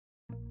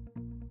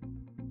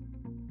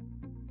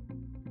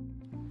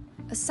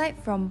Aside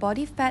from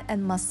body fat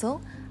and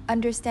muscle,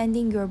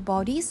 understanding your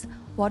body's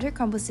water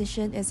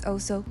composition is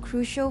also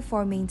crucial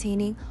for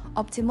maintaining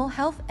optimal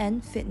health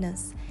and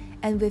fitness.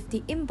 And with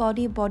the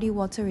InBody Body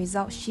Water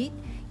Result Sheet,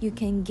 you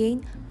can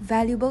gain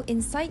valuable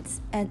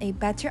insights and a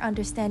better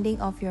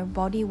understanding of your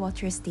body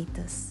water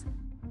status.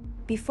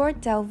 Before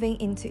delving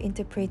into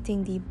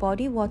interpreting the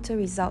Body Water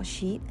Result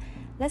Sheet,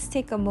 let's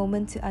take a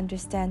moment to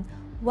understand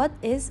what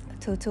is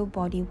total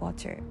body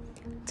water.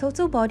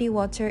 Total body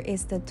water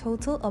is the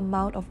total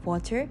amount of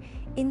water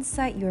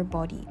inside your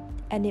body,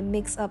 and it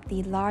makes up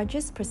the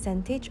largest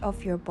percentage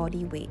of your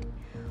body weight.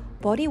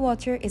 Body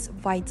water is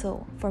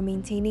vital for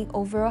maintaining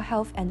overall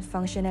health and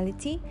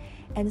functionality,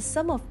 and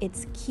some of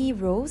its key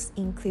roles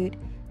include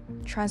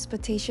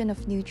transportation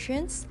of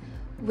nutrients,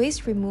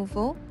 waste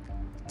removal,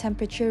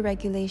 temperature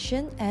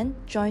regulation, and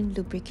joint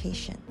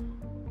lubrication.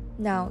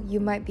 Now, you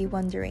might be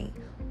wondering,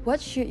 what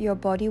should your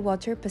body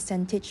water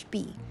percentage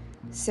be?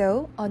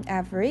 So, on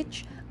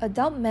average,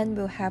 adult men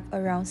will have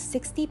around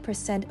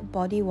 60%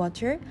 body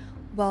water,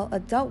 while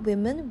adult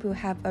women will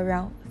have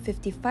around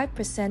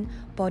 55%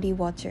 body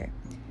water.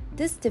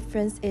 This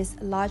difference is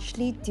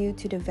largely due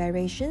to the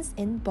variations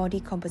in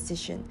body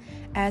composition,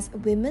 as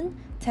women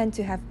tend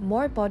to have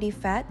more body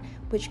fat,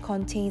 which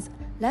contains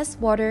less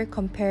water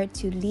compared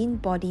to lean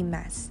body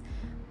mass.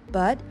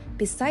 But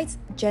besides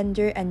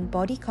gender and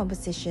body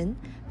composition,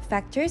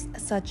 factors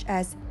such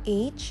as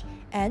age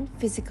and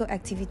physical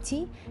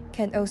activity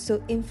can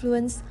also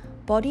influence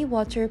body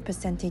water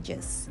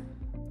percentages.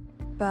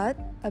 But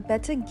a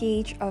better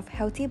gauge of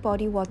healthy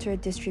body water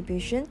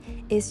distribution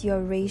is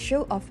your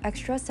ratio of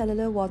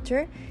extracellular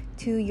water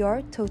to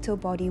your total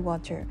body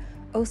water,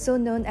 also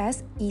known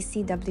as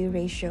ECW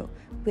ratio,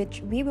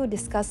 which we will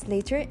discuss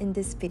later in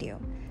this video.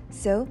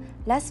 So,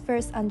 let's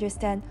first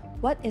understand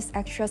what is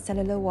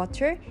extracellular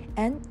water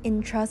and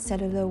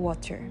intracellular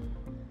water.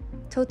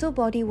 Total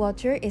body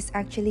water is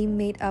actually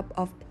made up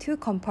of two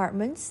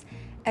compartments,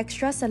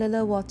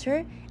 extracellular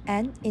water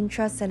and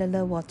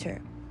intracellular water.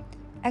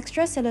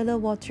 Extracellular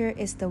water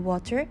is the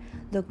water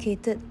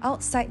located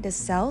outside the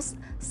cells,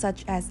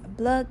 such as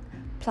blood,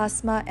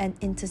 plasma, and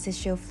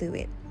interstitial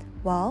fluid,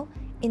 while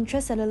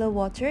intracellular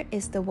water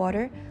is the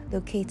water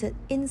located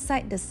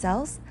inside the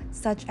cells,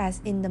 such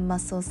as in the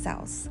muscle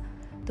cells.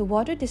 The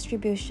water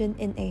distribution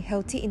in a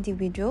healthy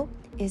individual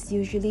is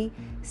usually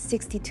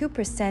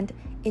 62%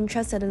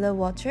 intracellular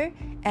water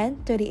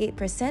and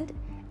 38%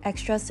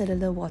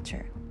 extracellular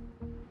water.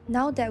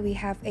 Now that we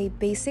have a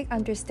basic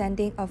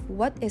understanding of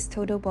what is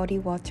total body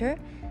water,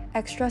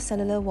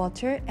 extracellular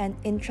water,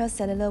 and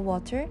intracellular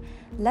water,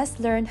 let's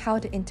learn how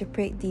to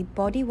interpret the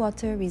body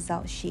water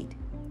result sheet.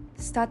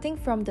 Starting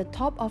from the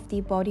top of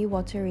the body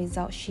water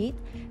result sheet,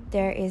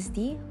 there is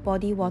the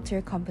body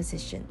water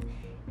composition.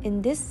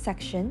 In this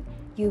section,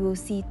 you will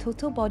see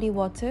total body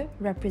water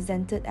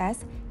represented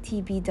as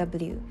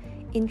TBW,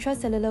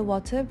 intracellular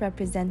water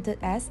represented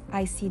as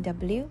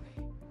ICW,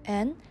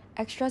 and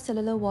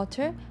extracellular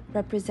water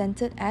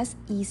represented as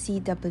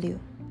ECW.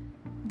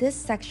 This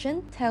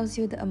section tells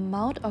you the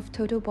amount of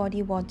total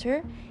body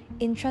water,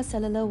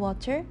 intracellular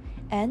water,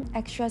 and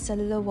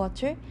extracellular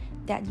water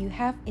that you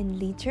have in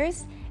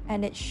liters,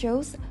 and it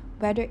shows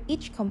whether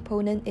each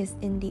component is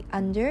in the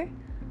under,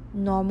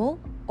 normal,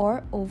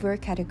 or over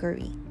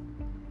category.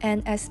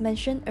 And as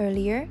mentioned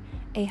earlier,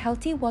 a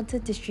healthy water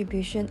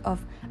distribution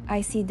of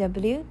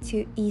ICW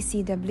to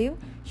ECW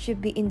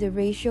should be in the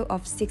ratio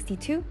of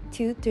 62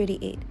 to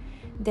 38.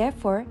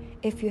 Therefore,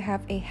 if you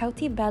have a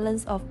healthy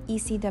balance of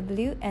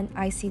ECW and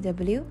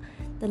ICW,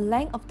 the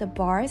length of the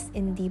bars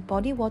in the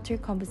body water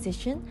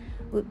composition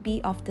would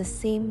be of the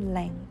same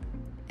length.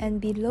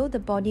 And below the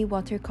body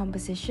water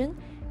composition,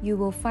 you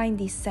will find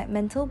the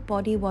Segmental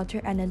Body Water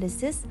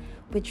Analysis,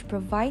 which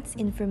provides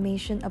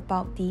information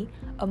about the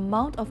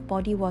amount of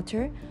body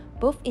water,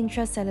 both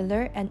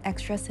intracellular and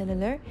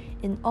extracellular,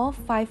 in all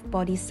 5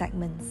 body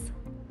segments.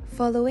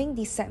 Following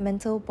the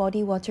Segmental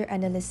Body Water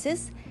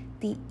Analysis,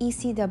 the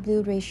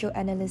ECW Ratio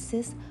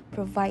Analysis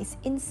provides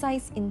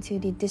insights into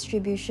the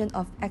distribution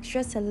of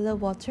extracellular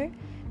water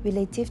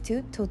relative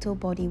to total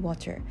body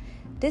water.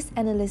 This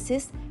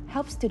analysis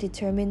helps to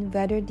determine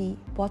whether the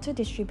water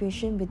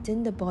distribution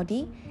within the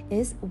body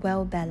is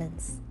well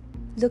balanced.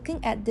 Looking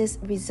at this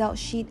result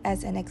sheet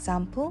as an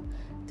example,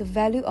 the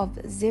value of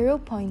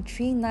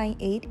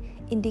 0.398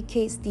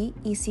 indicates the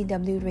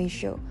ECW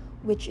ratio,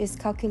 which is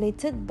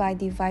calculated by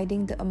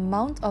dividing the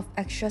amount of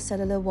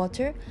extracellular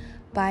water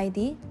by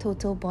the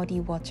total body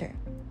water.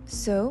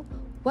 So,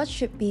 what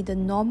should be the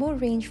normal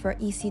range for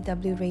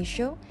ECW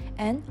ratio,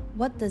 and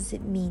what does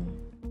it mean?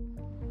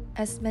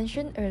 As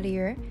mentioned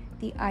earlier,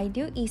 the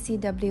ideal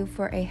ECW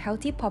for a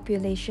healthy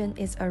population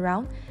is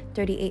around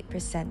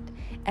 38%,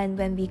 and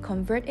when we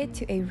convert it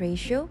to a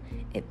ratio,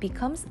 it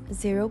becomes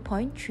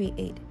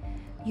 0.38.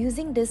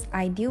 Using this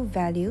ideal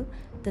value,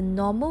 the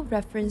normal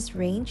reference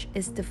range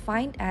is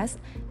defined as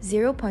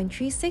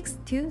 0.36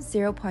 to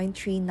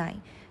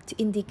 0.39 to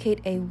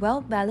indicate a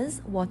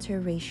well-balanced water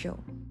ratio.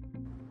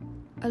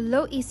 A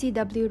low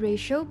ECW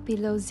ratio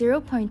below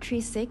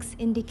 0.36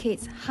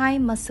 indicates high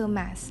muscle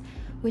mass,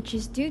 which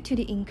is due to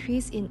the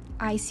increase in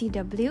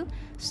ICW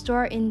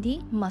stored in the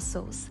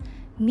muscles.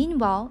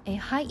 Meanwhile, a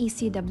high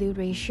ECW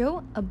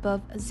ratio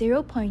above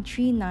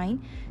 0.39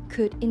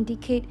 could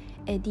indicate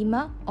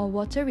edema or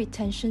water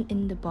retention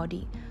in the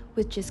body,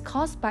 which is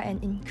caused by an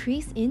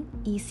increase in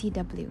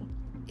ECW.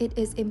 It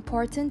is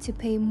important to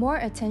pay more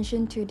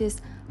attention to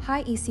this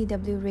high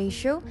ECW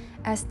ratio,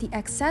 as the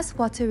excess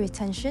water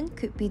retention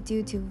could be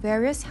due to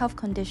various health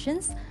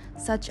conditions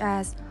such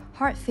as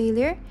heart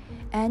failure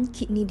and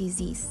kidney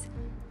disease.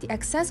 The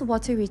excess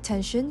water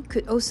retention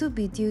could also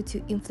be due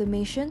to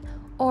inflammation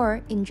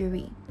or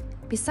injury.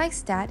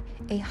 Besides that,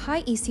 a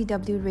high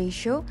ECW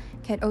ratio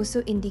can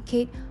also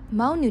indicate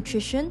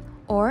malnutrition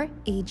or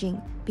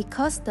aging,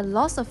 because the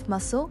loss of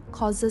muscle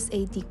causes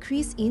a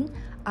decrease in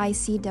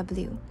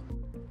ICW.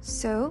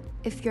 So,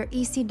 if your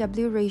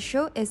ECW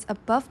ratio is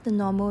above the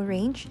normal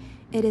range,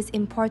 it is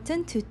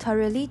important to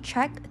thoroughly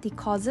check the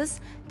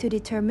causes to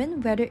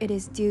determine whether it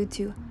is due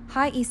to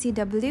high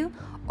ECW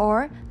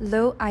or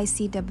low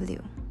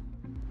ICW.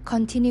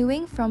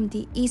 Continuing from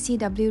the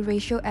ECW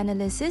ratio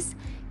analysis,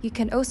 you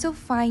can also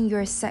find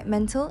your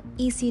segmental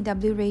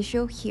ECW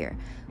ratio here,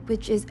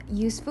 which is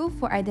useful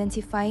for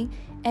identifying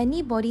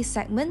any body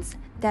segments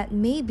that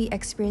may be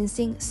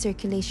experiencing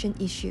circulation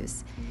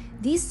issues.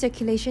 These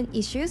circulation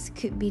issues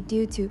could be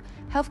due to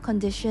health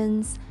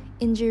conditions,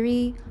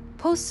 injury,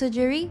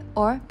 post-surgery,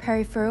 or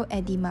peripheral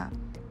edema.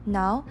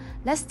 Now,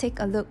 let's take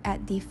a look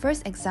at the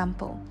first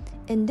example.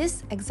 In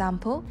this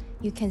example,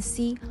 you can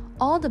see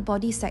all the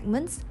body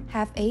segments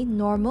have a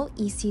normal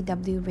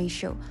ECW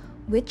ratio,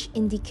 which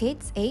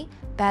indicates a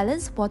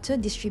balanced water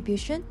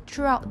distribution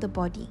throughout the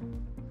body.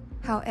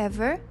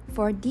 However,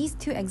 for these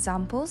two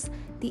examples,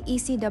 the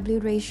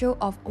ECW ratio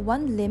of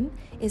one limb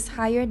is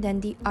higher than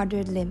the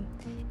other limb.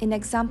 In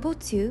example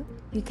 2,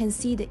 you can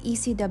see the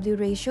ECW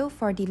ratio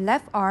for the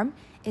left arm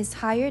is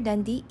higher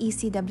than the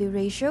ECW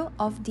ratio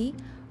of the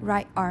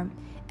right arm.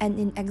 And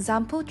in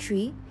example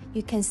 3,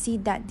 you can see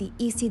that the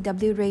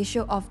ECW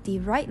ratio of the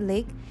right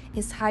leg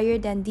is higher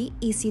than the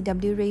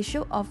ECW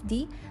ratio of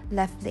the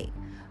left leg.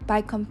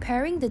 By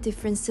comparing the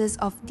differences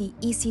of the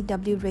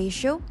ECW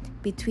ratio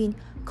between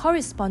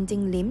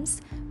corresponding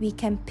limbs, we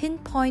can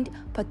pinpoint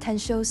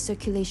potential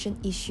circulation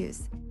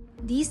issues.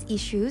 These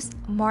issues,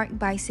 marked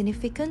by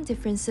significant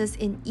differences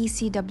in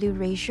ECW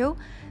ratio,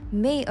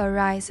 may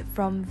arise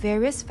from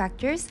various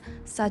factors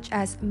such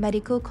as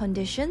medical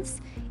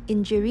conditions,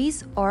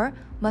 injuries, or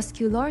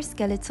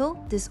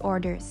musculoskeletal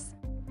disorders.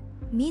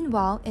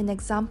 Meanwhile, in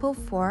example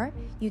 4,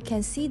 you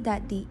can see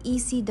that the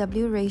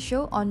ECW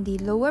ratio on the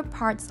lower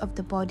parts of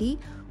the body,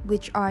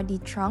 which are the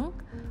trunk,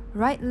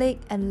 right leg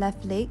and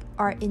left leg,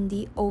 are in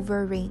the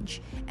over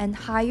range and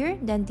higher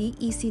than the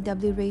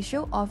ECW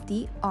ratio of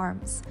the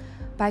arms.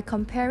 By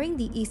comparing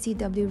the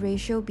ECW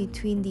ratio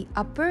between the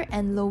upper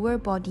and lower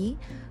body,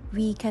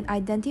 we can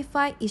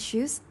identify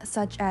issues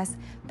such as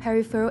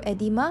peripheral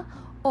edema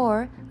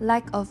or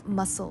lack of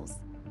muscles.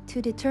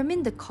 To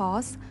determine the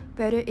cause,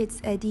 whether it's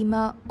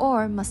edema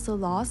or muscle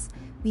loss,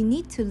 we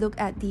need to look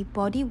at the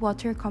body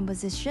water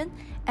composition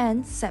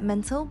and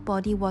segmental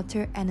body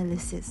water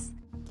analysis.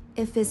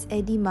 If it's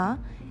edema,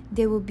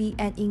 there will be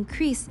an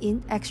increase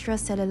in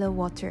extracellular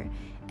water,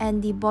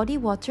 and the body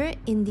water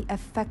in the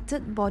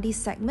affected body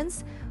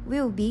segments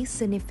will be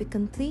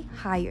significantly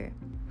higher.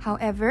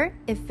 However,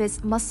 if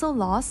it's muscle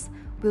loss,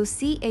 we'll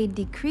see a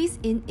decrease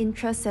in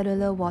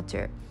intracellular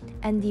water,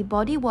 and the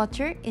body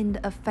water in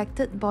the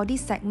affected body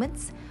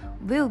segments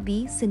will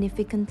be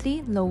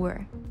significantly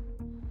lower.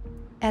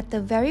 At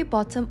the very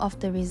bottom of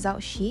the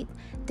result sheet,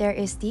 there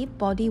is the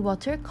body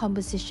water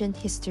composition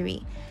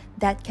history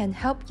that can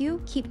help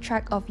you keep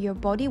track of your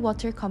body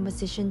water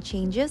composition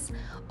changes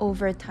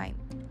over time.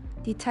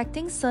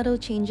 Detecting subtle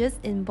changes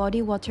in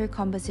body water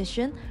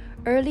composition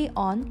early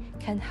on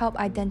can help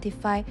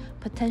identify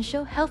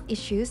potential health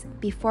issues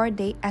before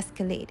they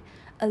escalate,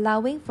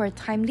 allowing for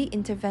timely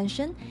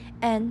intervention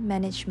and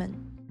management.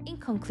 In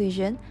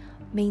conclusion,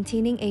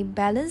 maintaining a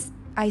balanced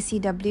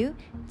ICW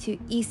to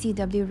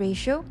ECW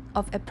ratio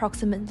of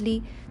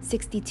approximately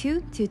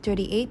 62 to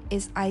 38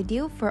 is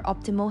ideal for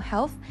optimal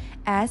health,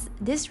 as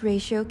this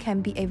ratio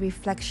can be a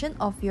reflection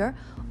of your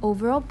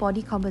overall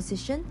body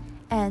composition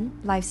and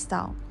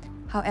lifestyle.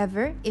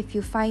 However, if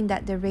you find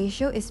that the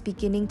ratio is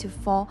beginning to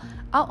fall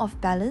out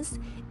of balance,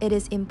 it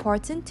is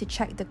important to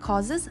check the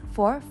causes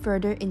for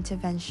further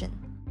intervention.